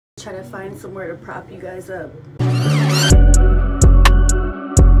Try to find somewhere to prop you guys up.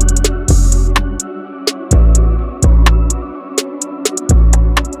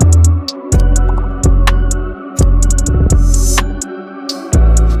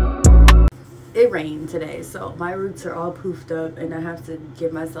 It rained today, so my roots are all poofed up and I have to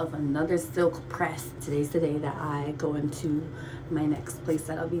give myself another silk press. Today's the day that I go into my next place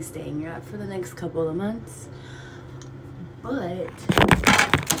that I'll be staying at for the next couple of months. But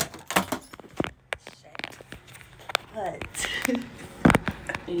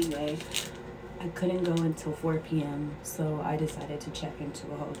anyway, I couldn't go until 4 p.m. so I decided to check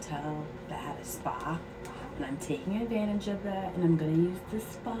into a hotel that had a spa. And I'm taking advantage of that, and I'm gonna use the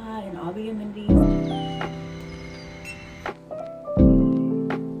spa and all the amenities.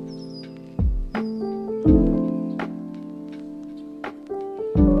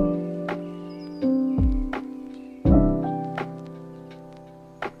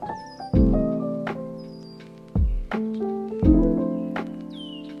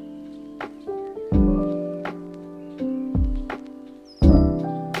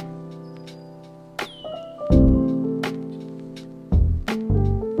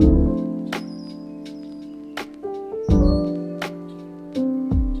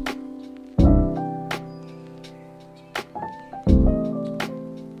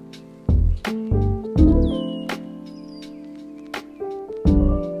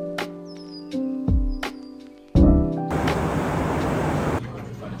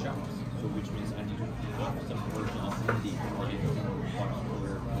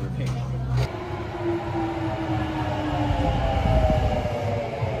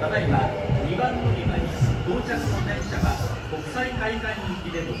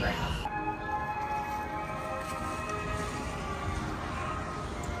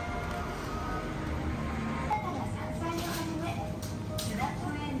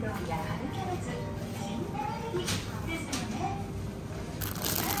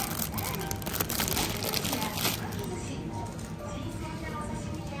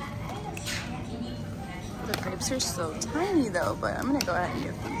 The grapes are so tiny though, but I'm gonna go ahead and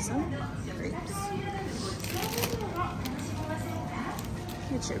get these grapes.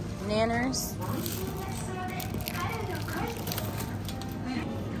 Get your nanners.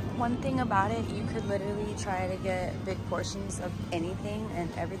 One thing about it, you could literally try to get big portions of anything and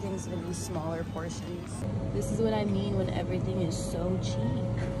everything's gonna be smaller portions. This is what I mean when everything is so cheap.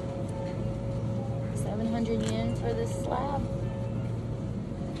 700 yen for this slab.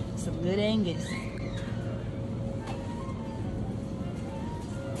 Some good Angus.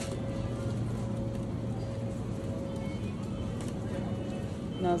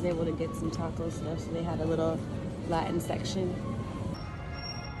 And I was able to get some taco stuff, so they had a little Latin section.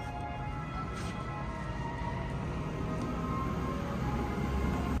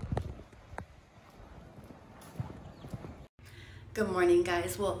 Good morning,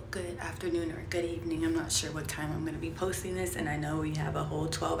 guys. Well, good afternoon or good evening. I'm not sure what time I'm going to be posting this, and I know we have a whole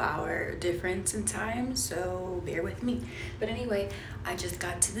 12-hour difference in time, so bear with me. But anyway, I just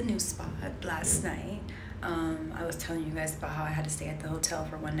got to the new spot last night. I was telling you guys about how I had to stay at the hotel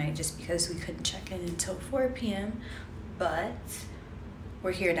for one night just because we couldn't check in until 4 p.m. But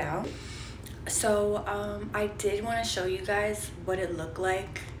we're here now. So I did want to show you guys what it looked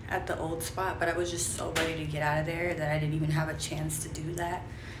like at the old spot, but I was just so ready to get out of there that I didn't even have a chance to do that.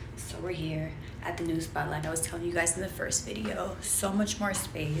 So we're here at the new spot like I was telling you guys in the first video. So much more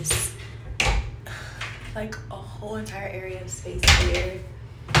space, like a whole entire area of space here.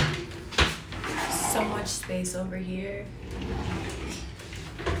 So much space over here.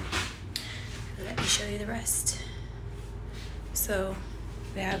 Let me show you the rest. So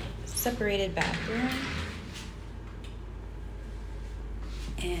we have separated bathroom.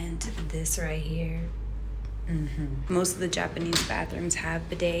 And this right here. Most of the Japanese bathrooms have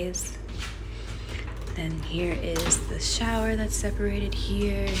bidets. Then here is the shower that's separated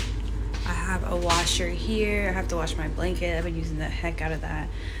here. I have a washer here. I have to wash my blanket. I've been using the heck out of that.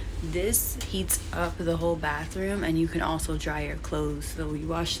 This heats up the whole bathroom, and you can also dry your clothes. So you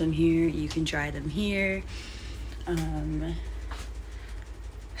wash them here, you can dry them here.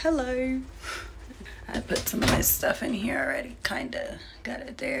 Hello. I put some of my stuff in here already, kinda got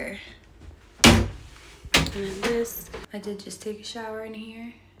it there. And then this, I did just take a shower in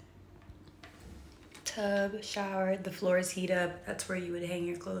here. Tub, shower, the floors heat up. That's where you would hang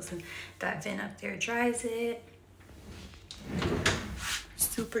your clothes, and that vent up there dries it.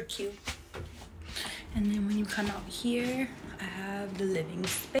 Super cute. And then when you come out here, I have the living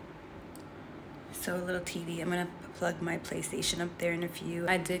space. So a little TV. I'm gonna plug my PlayStation up there in a few.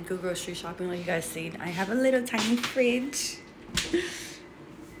 I did go grocery shopping, like you guys seen. I have a little tiny fridge.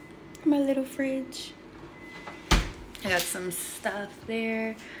 my little fridge. I got some stuff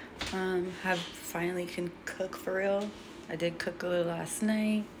there. Have finally can cook for real. I did cook a little last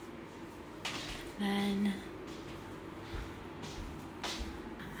night. Then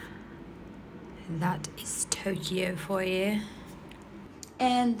that is Tokyo for you.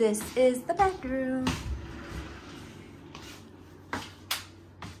 And this is the bathroom.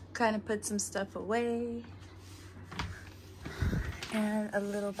 Kind of put some stuff away. And a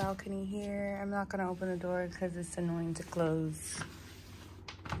little balcony here. I'm not gonna open the door because it's annoying to close.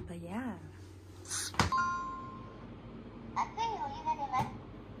 But yeah.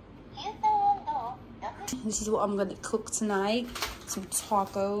 This is what I'm gonna cook tonight. Some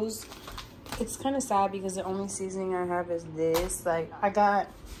tacos. It's kind of sad because the only seasoning I have is this. Like, I got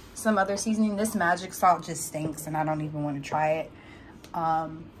some other seasoning. This magic salt just stinks and I don't even want to try it.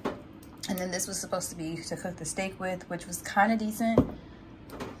 And then this was supposed to be to cook the steak with, which was kind of decent.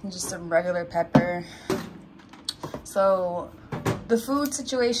 And just some regular pepper. So the food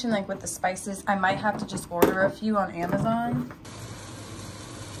situation, like with the spices, I might have to just order a few on Amazon.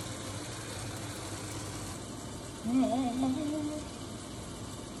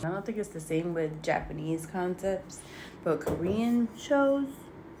 I don't think it's the same with Japanese concepts, but Korean shows,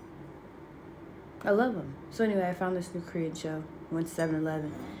 I love them. So anyway, I found this new Korean show. Went to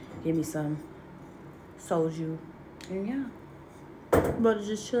 7-Eleven, gave me some soju, and yeah. But to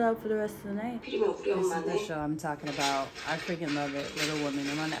just chill out for the rest of the night. This is the show I'm talking about. I freaking love it. Little Women.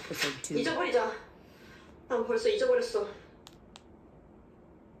 I'm on episode 2.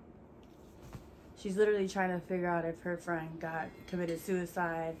 She's literally trying to figure out if her friend committed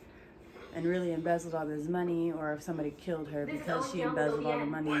suicide and really embezzled all this money, or if somebody killed her because she embezzled all the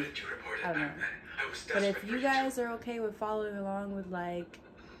money. I don't know. But if you guys are okay with following along with like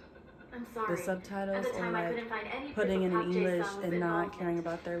the subtitles or like putting it in English and not caring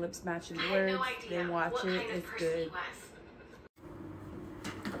about their lips matching the words, then watch it. It's good.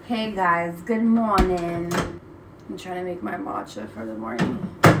 Hey guys, good morning. I'm trying to make my matcha for the morning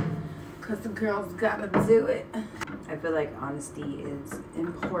because the girls gotta do it. I feel like honesty is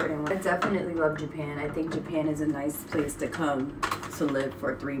important. I definitely love Japan. I think Japan is a nice place to come to live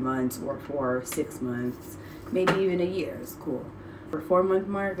for 3 months or for 6 months, maybe even a year. It's cool. The 4-month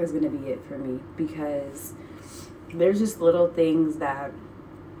mark is gonna be it for me because there's just little things that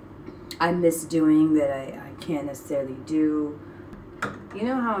I miss doing that I can't necessarily do. You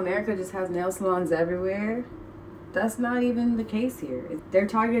know how America just has nail salons everywhere? That's not even the case here. Their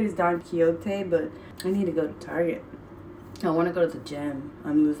Target is Don Quixote, but I need to go to Target. I want to go to the gym.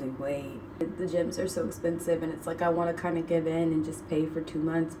 I'm losing weight. The gyms are so expensive, and it's like I want to kind of give in and just pay for 2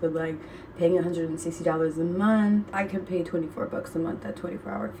 months, but like paying $160 a month, I can pay 24 bucks a month at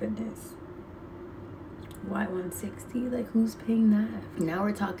 24-Hour Fitness. Why 160? Like, who's paying that? Now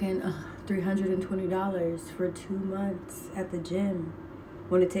we're talking $320 for 2 months at the gym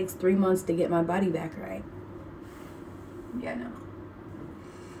when it takes 3 months to get my body back right. Yeah, no.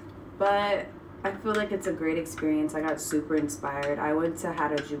 But I feel like it's a great experience. I got super inspired. I went to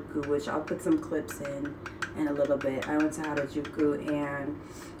Harajuku, which I'll put some clips in a little bit. I went to Harajuku and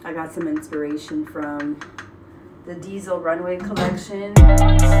I got some inspiration from the Diesel Runway collection.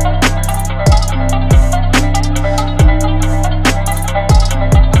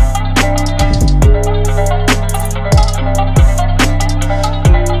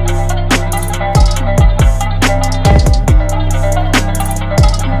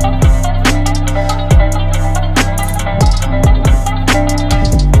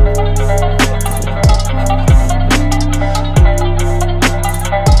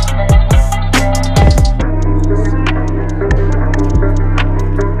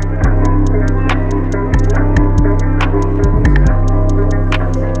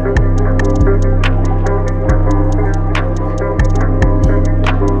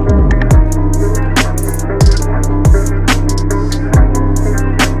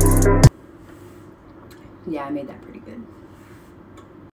 Yeah, I made that pretty good.